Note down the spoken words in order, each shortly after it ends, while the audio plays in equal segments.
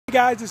Hey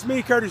guys, it's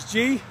me, Curtis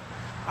G.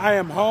 I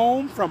am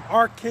home from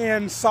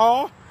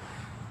Arkansas,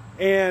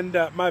 and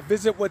my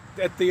visit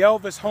at the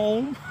Elvis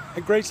home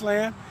at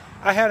Graceland,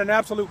 I had an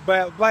absolute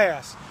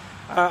blast.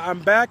 I'm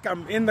back.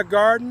 I'm in the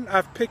garden.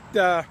 I've picked,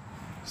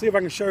 see if I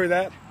can show you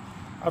that.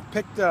 I've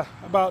picked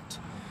about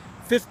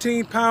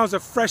 15 pounds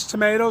of fresh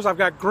tomatoes. I've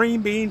got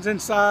green beans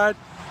inside.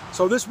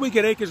 So this week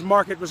at Aikens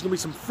Market was going to be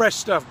some fresh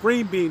stuff.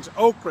 Green beans,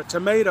 okra,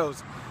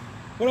 tomatoes.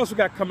 What else we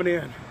got coming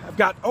in? I've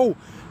got,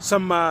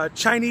 some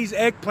Chinese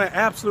eggplant,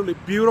 absolutely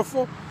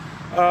beautiful.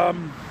 I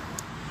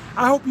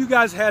hope you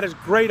guys had as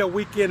great a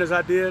weekend as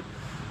I did.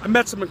 I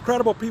met some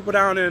incredible people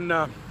down in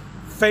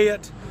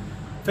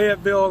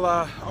Fayetteville,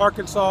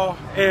 Arkansas,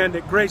 and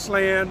at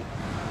Graceland.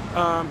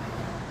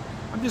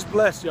 I'm just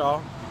blessed,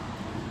 y'all.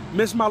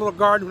 Miss my little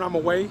garden when I'm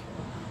away,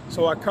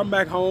 so I come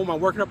back home,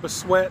 I'm working up a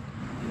sweat.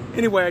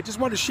 Anyway, I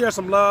just wanted to share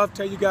some love,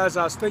 tell you guys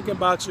I was thinking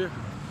about you.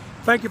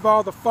 Thank you for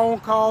all the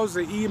phone calls,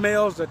 the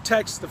emails, the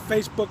texts, the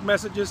Facebook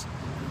messages.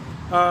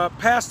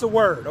 Pass the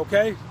word,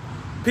 okay?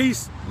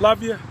 Peace,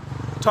 love you,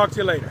 talk to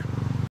you later.